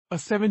A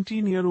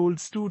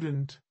 17-year-old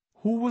student,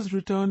 who was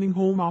returning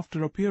home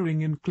after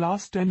appearing in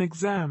Class 10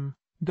 exam,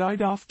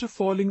 died after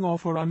falling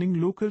off a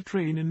running local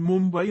train in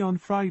Mumbai on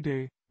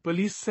Friday,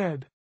 police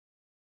said.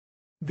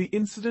 The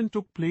incident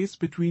took place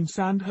between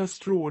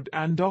Sandhurst Road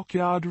and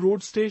Dockyard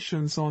Road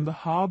stations on the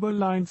Harbour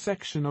Line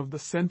section of the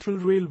Central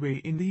Railway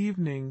in the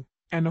evening,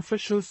 an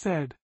official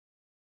said.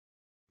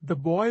 The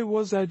boy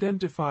was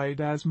identified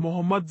as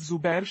Mohammad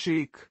Zubair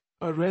Sheikh,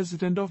 a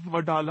resident of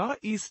Wadala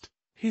East,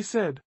 he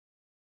said.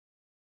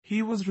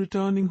 He was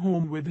returning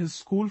home with his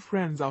school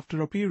friends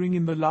after appearing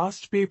in the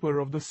last paper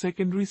of the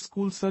Secondary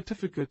School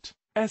Certificate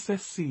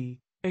 (SSC)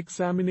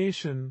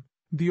 examination,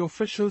 the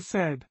official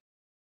said.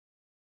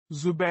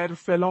 Zubair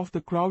fell off the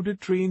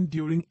crowded train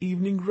during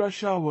evening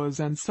rush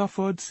hours and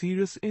suffered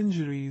serious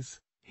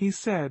injuries, he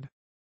said.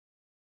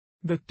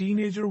 The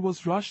teenager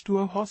was rushed to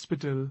a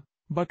hospital,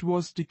 but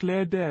was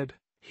declared dead,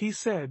 he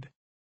said.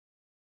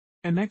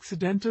 An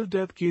accidental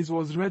death case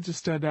was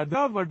registered at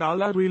the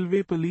Wadala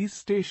Railway Police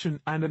Station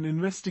and an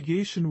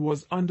investigation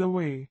was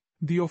underway,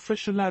 the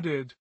official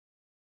added.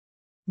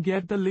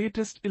 Get the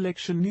latest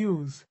election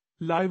news,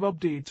 live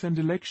updates and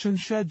election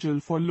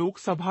schedule for Lok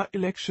Sabha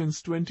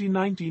elections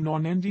 2019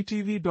 on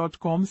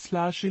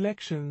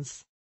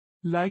ndtv.com/elections.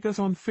 Like us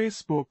on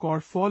Facebook or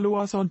follow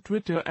us on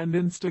Twitter and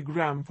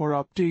Instagram for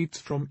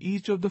updates from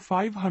each of the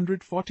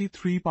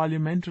 543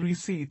 parliamentary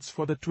seats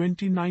for the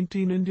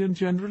 2019 Indian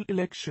general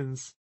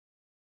elections.